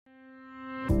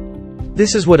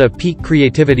This is what a peak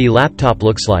creativity laptop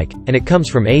looks like, and it comes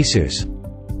from ASUS.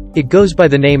 It goes by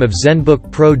the name of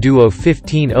ZenBook Pro Duo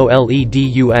 15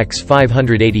 OLED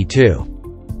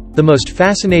UX582. The most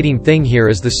fascinating thing here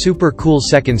is the super cool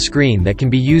second screen that can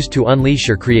be used to unleash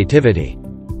your creativity.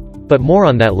 But more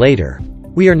on that later.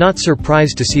 We are not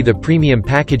surprised to see the premium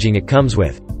packaging it comes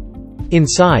with.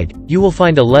 Inside, you will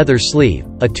find a leather sleeve,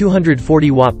 a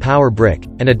 240-watt power brick,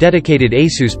 and a dedicated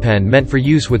ASUS Pen meant for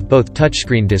use with both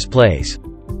touchscreen displays.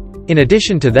 In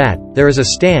addition to that, there is a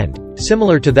stand,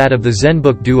 similar to that of the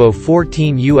ZenBook Duo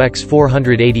 14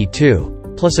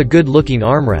 UX482, plus a good-looking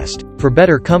armrest, for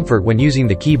better comfort when using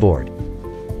the keyboard.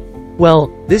 Well,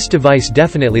 this device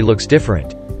definitely looks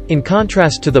different. In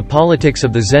contrast to the politics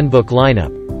of the ZenBook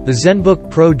lineup, the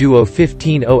ZenBook Pro Duo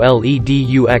 15 OLED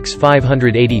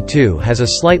UX582 has a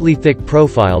slightly thick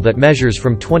profile that measures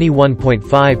from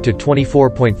 21.5 to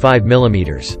 24.5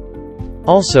 millimeters.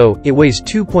 Also, it weighs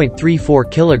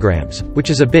 2.34 kilograms, which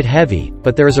is a bit heavy,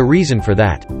 but there is a reason for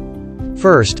that.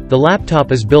 First, the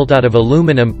laptop is built out of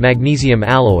aluminum magnesium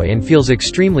alloy and feels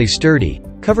extremely sturdy,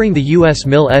 covering the US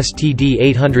MIL-STD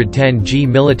 810G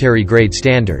military-grade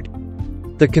standard.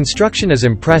 The construction is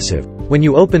impressive. When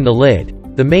you open the lid,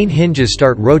 the main hinges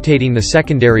start rotating the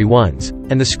secondary ones,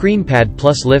 and the screen pad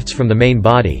plus lifts from the main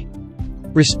body.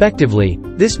 Respectively,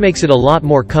 this makes it a lot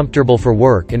more comfortable for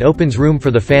work and opens room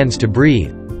for the fans to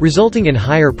breathe, resulting in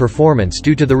higher performance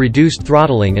due to the reduced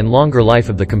throttling and longer life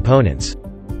of the components.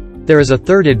 There is a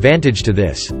third advantage to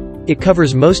this. It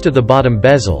covers most of the bottom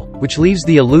bezel, which leaves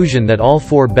the illusion that all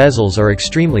four bezels are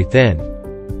extremely thin.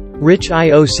 Rich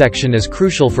I/O section is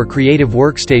crucial for creative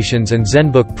workstations, and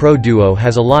ZenBook Pro Duo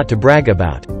has a lot to brag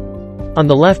about. On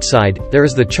the left side, there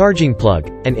is the charging plug,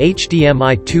 an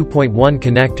HDMI 2.1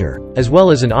 connector, as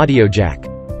well as an audio jack.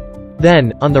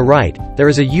 Then, on the right, there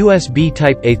is a USB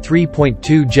Type-A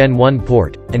 3.2 Gen 1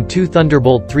 port, and two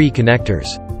Thunderbolt 3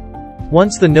 connectors.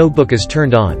 Once the notebook is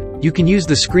turned on, you can use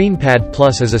the Screen Pad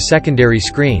Plus as a secondary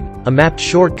screen, a mapped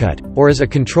shortcut, or as a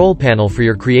control panel for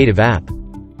your creative app.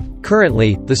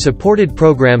 Currently, the supported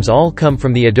programs all come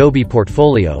from the Adobe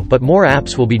portfolio, but more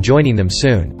apps will be joining them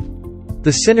soon.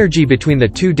 The synergy between the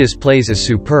two displays is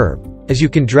superb, as you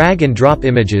can drag and drop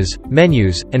images,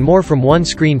 menus, and more from one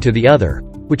screen to the other,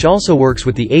 which also works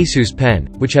with the ASUS Pen,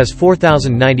 which has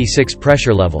 4096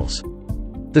 pressure levels.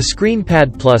 The Screen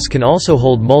Pad Plus can also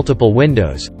hold multiple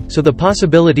windows, so the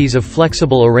possibilities of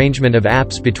flexible arrangement of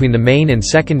apps between the main and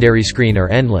secondary screen are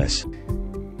endless.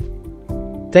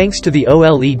 Thanks to the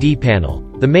OLED panel,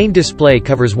 the main display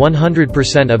covers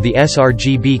 100% of the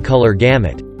sRGB color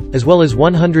gamut, as well as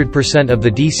 100% of the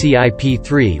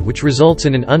DCI-P3, which results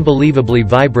in an unbelievably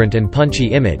vibrant and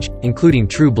punchy image, including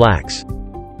true blacks.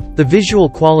 The visual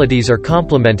qualities are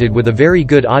complemented with a very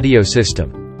good audio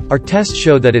system. Our tests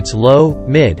show that its low,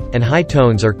 mid, and high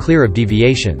tones are clear of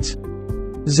deviations.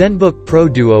 ZenBook Pro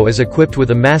Duo is equipped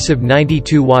with a massive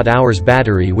 92 watt-hours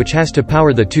battery which has to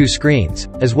power the two screens,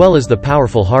 as well as the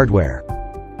powerful hardware.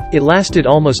 It lasted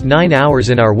almost 9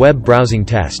 hours in our web browsing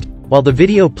test, while the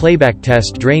video playback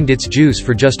test drained its juice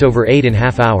for just over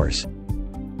 8.5 hours.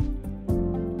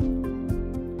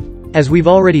 As we've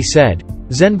already said,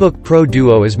 ZenBook Pro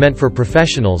Duo is meant for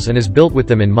professionals and is built with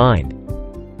them in mind.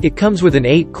 It comes with an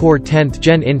 8-core 10th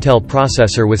Gen Intel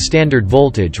processor with standard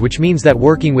voltage, which means that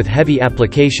working with heavy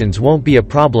applications won't be a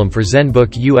problem for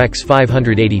ZenBook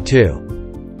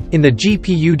UX582. In the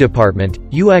GPU department,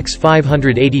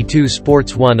 UX582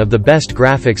 sports one of the best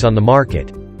graphics on the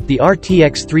market, the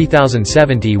RTX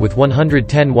 3070 with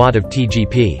 110 watt of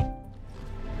TGP.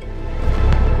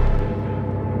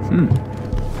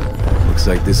 Looks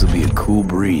like this will be a cool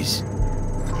breeze.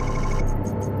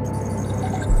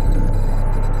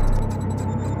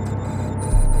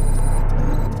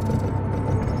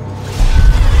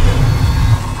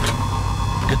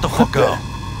 Get the fuck out.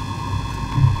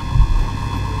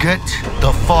 Get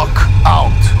the fuck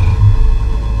out.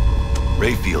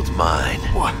 Rayfield's mine.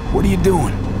 What are you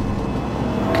doing?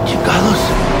 Chingados?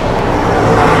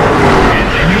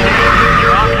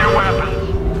 Drop your weapons.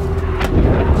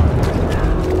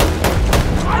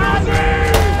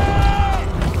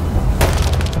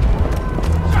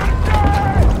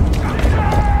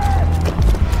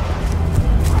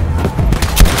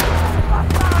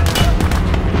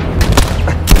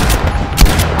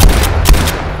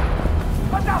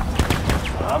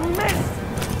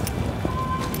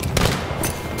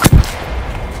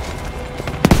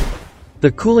 The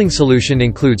cooling solution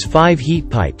includes 5 heat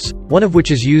pipes, one of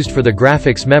which is used for the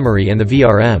graphics memory and the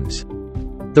VRMs.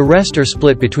 The rest are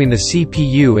split between the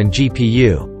CPU and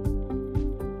GPU.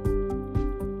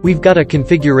 We've got a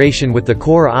configuration with the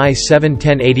Core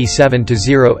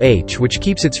i7-1087-0H which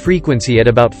keeps its frequency at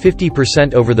about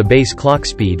 50% over the base clock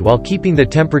speed while keeping the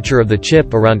temperature of the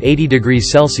chip around 80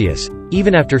 degrees Celsius,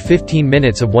 even after 15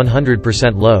 minutes of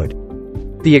 100% load.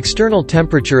 The external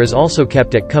temperature is also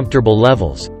kept at comfortable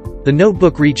levels. The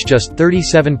notebook reached just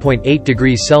 37.8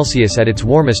 degrees Celsius at its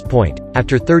warmest point,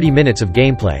 after 30 minutes of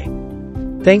gameplay.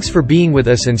 Thanks for being with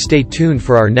us and stay tuned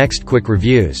for our next quick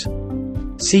reviews.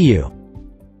 See you.